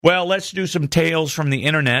Well, let's do some tales from the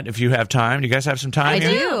internet if you have time. Do you guys have some time? I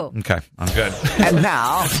here? do. Okay, I'm good. And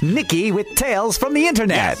now, Nikki with tales from the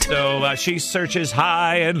internet. So she searches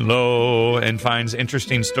high and low and finds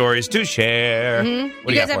interesting stories to share. Mm-hmm. What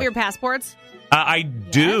do You guys got have for your us? passports? I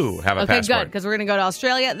do have a Okay, passport. good, because we're going to go to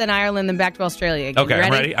Australia, then Ireland, then back to Australia again. Okay, You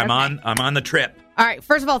I'm ready. Okay. I'm on the trip. All right,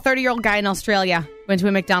 first of all, 30-year-old guy in Australia went to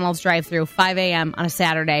a McDonald's drive-thru 5 a.m. on a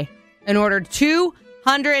Saturday and ordered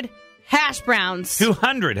 200 hash browns.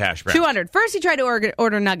 200 hash browns. 200. First, he tried to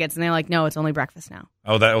order nuggets, and they're like, no, it's only breakfast now.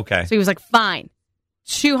 Oh, that okay. So he was like, fine,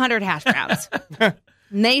 200 hash browns. And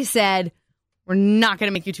they said, we're not going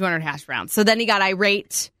to make you 200 hash browns. So then he got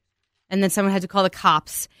irate, and then someone had to call the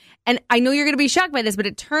cops. And I know you're going to be shocked by this, but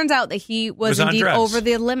it turns out that he was on indeed drugs. over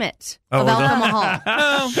the limit Oh, of was it? alcohol.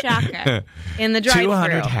 Oh, shocker. In the drive-thru.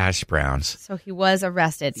 200 hash browns. So he was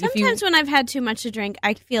arrested. Sometimes when I've had too much to drink,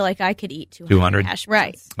 I feel like I could eat 200? hash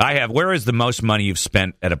Right. browns. Where is the most money you've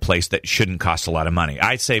spent at a place that shouldn't cost a lot of money?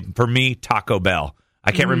 I'd say, for me, Taco Bell.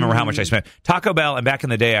 I can't remember how much I spent. Taco Bell, and back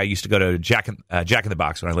in the day, I used to go to Jack in the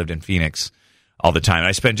Box when I lived in Phoenix all the time.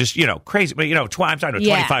 I spent just, crazy, I'm talking about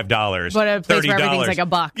 $25, But a place $30. where everything's like a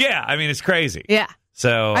buck. Yeah, I mean, it's crazy. Yeah.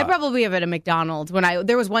 So I probably have at a McDonald's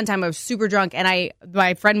there was one time I was super drunk and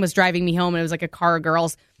my friend was driving me home and it was like a car of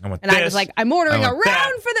girls. I want And this. I was like, I'm ordering I a want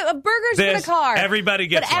round that. for the burgers for This. the car. Everybody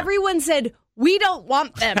gets But one. everyone said, we don't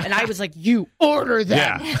want them. And I was like, you order them.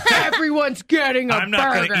 Yeah. Everyone's getting a burger. I'm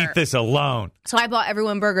not going to eat this alone. So I bought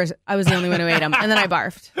everyone burgers. I was the only one who ate them. And then I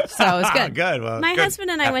barfed. So it was good. Good. Well, My good.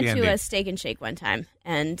 husband and I Happy went ending. to a Steak and Shake one time.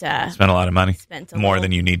 And, Spent a lot of money. Spent a more little.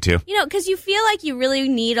 than you need to. because you feel like you really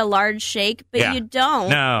need a large shake, but Yeah. you don't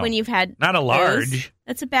No. when you've had Not a booze. large.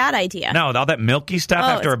 That's a bad idea. No, all that milky stuff Oh,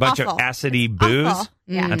 after a it's bunch awful. of acidy It's booze. awful.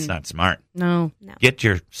 Yeah. That's not smart. No. Get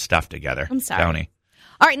your stuff together. I'm sorry. Tony.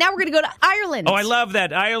 All right, now we're going to go to Ireland. Oh, I love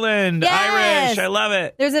that. Ireland. Yes. Irish. I love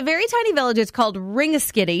it. There's a very tiny village. It's called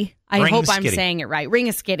Ringaskiddy. I hope I'm Ringaskiddy. saying it right.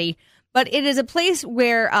 Ringaskiddy. But it is a place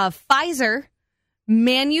where Pfizer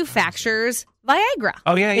manufactures Viagra.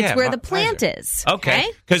 Oh, yeah. It's where the Pfizer. plant is. Okay.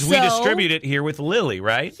 Because we So- distribute it here with Lilly,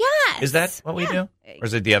 right? Yes. Is that what we do? Or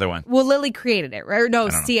is it the other one? Well, Lily created it, right? Or no, I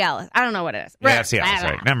don't know. Cialis. I don't know what it is. Yeah, Right. Cialis. I don't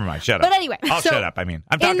Right. know. Never mind. Shut up. But anyway, I'll so shut up. I'm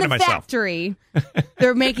talking in the to myself. factory,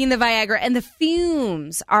 they're making the Viagra, and the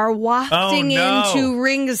fumes are wafting no. into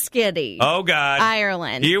Ringaskiddy, Oh, God.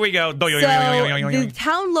 Ireland. Here we go. So the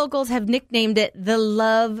town locals have nicknamed it the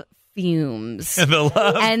Love Fumes. The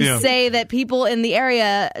love and fume. say that people in the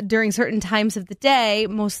area during certain times of the day,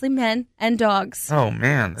 mostly men and dogs, Oh,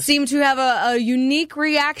 man. seem to have a unique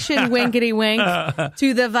reaction, winkety wink,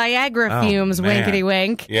 to the Viagra Oh, fumes, man. winkety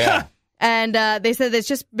wink. Yeah. And they said it's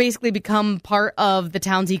just basically become part of the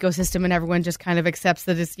town's ecosystem, and everyone just kind of accepts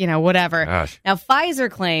that it's, whatever. Gosh. Now, Pfizer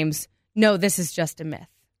claims, no, this is just a myth.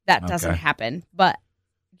 That doesn't Okay. happen. But,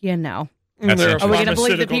 That's They're a are we going to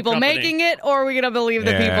believe the pharmaceutical people company. making it, or are we going to believe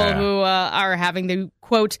the Yeah. people who are having the,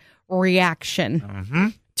 quote, reaction Mm-hmm.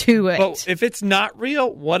 to it? Well, if it's not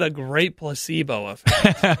real, what a great placebo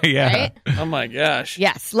effect. Yeah. Right? Oh, my gosh.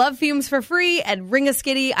 Yes, Love Fumes for free at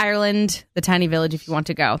Ringaskiddy, Ireland, the tiny village if you want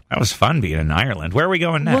to go. That was fun being in Ireland. Where are we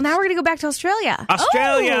going next? Well, now we're going to go back to Australia.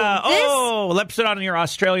 Australia. Oh, Let's put on your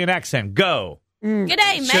Australian accent. Go. G'day,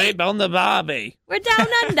 mate. Shape on the Barbie. We're down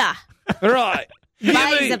under. Right.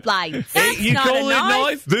 Razor blades. That's You not call a it knife.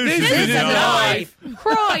 knife? This This is a knife.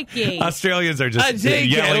 Crikey. Australians are I just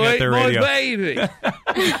dingo yelling at ate their my radio. baby.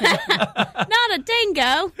 Not a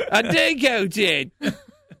dingo. A dingo did.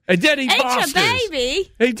 A daddy Ate your bastard.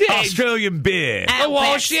 baby. He did. Australian beer. I Outback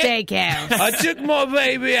wash it. Steakhouse. I took my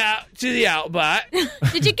baby out to the outback.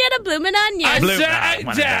 Did you get a bloomin' onion? I Blue- sat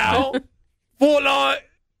Ah, it down for like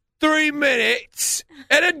 3 minutes,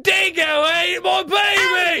 and a dingo ate my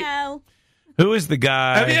baby. Oh, Who is the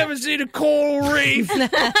guy? Have you ever seen a coral reef or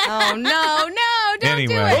Oh, no, don't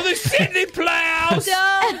Anyway. do it. the Sydney plows?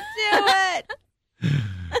 Don't do it.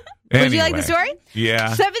 Would you like the Anyway. story?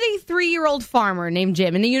 Yeah. 73-year-old farmer named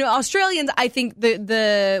Jim. And, Australians, I think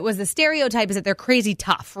the stereotype is that they're crazy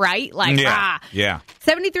tough, right? Like, Yeah. Yeah.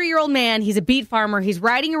 73-year-old man, he's a beet farmer. He's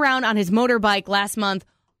riding around on his motorbike last month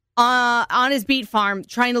on his beet farm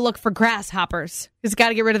trying to look for grasshoppers. He's got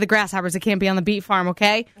to get rid of the grasshoppers. It can't be on the beet farm,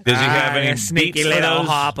 okay? Does he have Ah, any sneaky beats for little those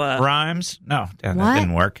hopper. rhymes? No, that What?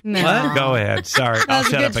 didn't work. No. What? Go ahead. Sorry. That I'll was a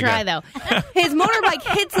shut good up try, again. though. His motorbike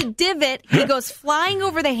hits a divot. He goes flying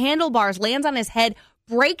over the handlebars, lands on his head,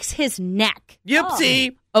 breaks his neck.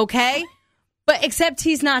 Yipsy. Okay? But except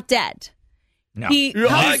he's not dead. No. He Your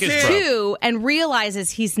comes neck is to and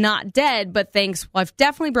realizes he's not dead, but thinks, well, I've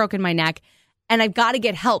definitely broken my neck, and I've got to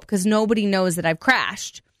get help because nobody knows that I've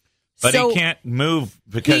crashed. But so he can't move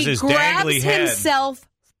because he his grabs dangly head. himself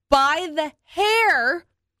by the hair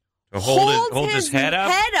holds his head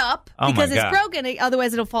up? Oh, my because it's God. broken,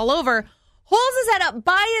 otherwise it'll fall over. Holds his head up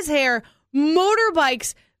by his hair,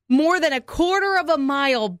 motorbikes more than a quarter of a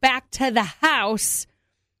mile back to the house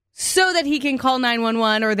so that he can call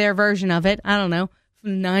 911 or their version of it. I don't know.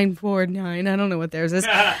 949. I don't know what theirs is.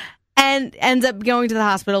 And ends up going to the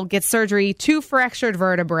hospital, gets surgery, 2 fractured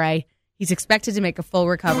vertebrae. He's expected to make a full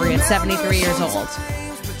recovery at 73 years old.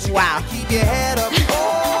 Wow.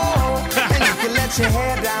 Isn't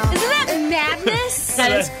that madness?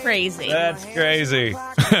 That is crazy. That's crazy.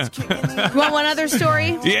 You want one other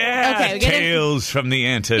story? Yeah, Okay, tales from the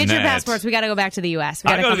internet. Get your passports. We got to go back to the U.S.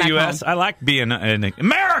 I go to the U.S. I like being in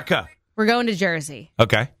America. We're going to Jersey.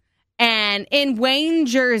 Okay. And in Wayne,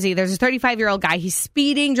 Jersey, there's a 35-year-old guy. He's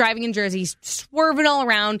speeding, driving in Jersey. He's swerving all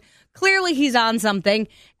around. Clearly, he's on something.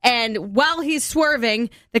 And while he's swerving,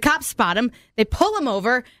 the cops spot him. They pull him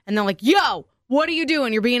over, and they're like, yo, what are you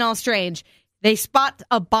doing? You're being all strange. They spot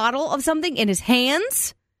a bottle of something in his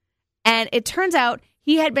hands, and it turns out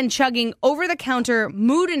he had been chugging over-the-counter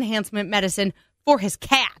mood enhancement medicine for his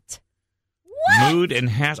cat. What? Mood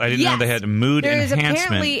enhancement. I didn't know they had mood There's enhancement. There's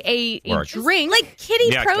apparently a drink. Like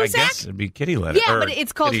kitty I Prozac? guess it'd be kitty litter. Yeah, or but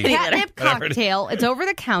it's called kitty- catnip whatever it is. cocktail. It's over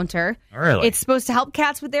the counter. Really? It's supposed to help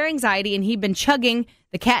cats with their anxiety, and he'd been chugging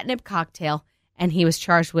the catnip cocktail, and he was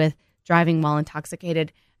charged with driving while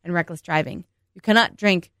intoxicated and reckless driving. You cannot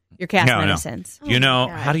drink your cat's medicines. You know,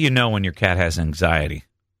 God. how do you know when your cat has anxiety?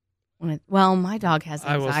 Well, my dog has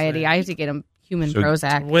I will anxiety. say- I have to get him human So-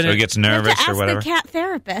 Prozac. When So he it- gets You have nervous to or ask whatever. the cat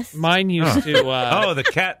therapist. mine used to. Oh, the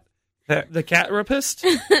cat. The cat rapist?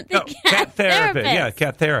 Cat therapist. Yeah,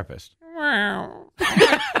 cat therapist. Wow.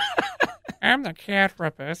 I'm the cat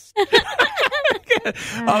rapist.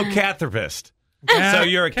 Oh, cat therapist. So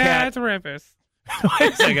you're a cat. rapist.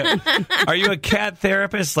 Wait a second. Are you a cat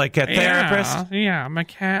therapist? Like a therapist? Yeah, I'm a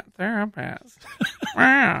cat therapist.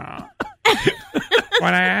 Wow.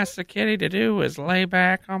 What I asked the kitty to do was lay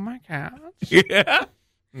back on my couch Yeah.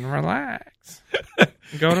 and relax.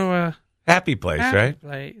 Go to a Happy place, happy right?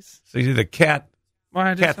 place. So you're the cat. Well,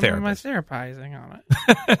 I did Cat some of my therapist. therapizing on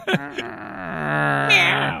it.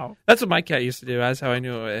 Meow. That's what my cat used to do. That's how I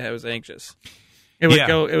knew it was anxious. It would Yeah.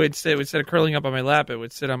 go. It would sit. Instead of curling up on my lap, it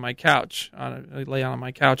would sit on my couch. It would lay on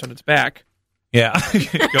my couch on its back. Yeah.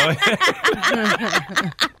 Go ahead.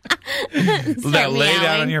 Now lay down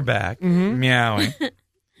meowing. on your back, meowing.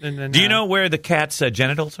 And then, Do you know where the cat's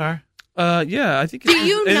genitals are? Yeah, I think. Do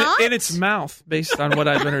you not? In its mouth, based on what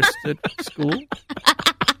I've understood at school.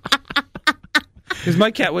 Because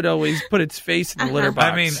my cat would always put its face in the litter box.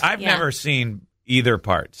 I mean, I've Yeah. never seen either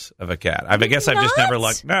parts of a cat. I guess I've just never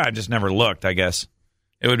looked. No, I just never looked. I guess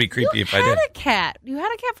it would be creepy if I You did. had a cat. You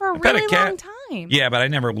had a cat for a had a really cat. long time. Yeah, but I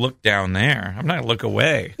never looked down there. I'm not gonna look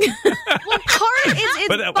away. Well, its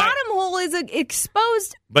But, bottom hole is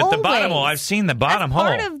exposed. But the bottom always. hole, I've seen the bottom That's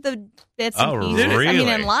hole. part of the bits Oh, and pieces. I mean, really?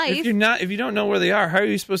 in life. if you don't know where they are, how are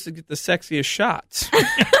you supposed to get the sexiest shots?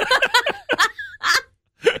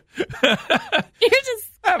 You're just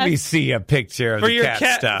Let me see a picture of for the your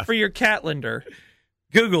cat stuff. for your Catlander.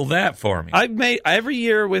 Google that for me. I've made every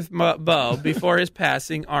year with Bo before his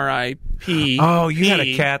passing. R.I.P. Oh, you had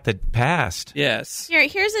a cat that passed. Yes.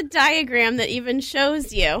 here's a diagram that even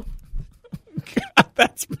shows you.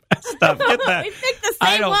 That's messed up. Get that. We picked the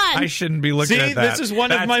I same don't. one. I shouldn't be looking See, at that. this is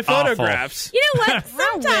one of That's my awful. photographs. You know what?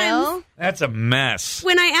 Sometimes Well, That's a mess.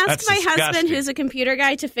 when I ask That's my disgusting. husband, who's a computer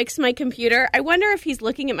guy, to fix my computer, I wonder if he's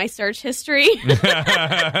looking at my search history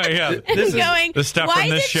Yeah. and This is going, the stuff "Why from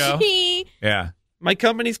this did show?" she?" Yeah. My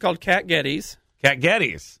company's called Cat Gettys, Cat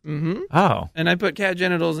Gettys. mm-hmm. Oh. and I put cat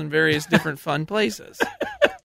genitals in various different fun places.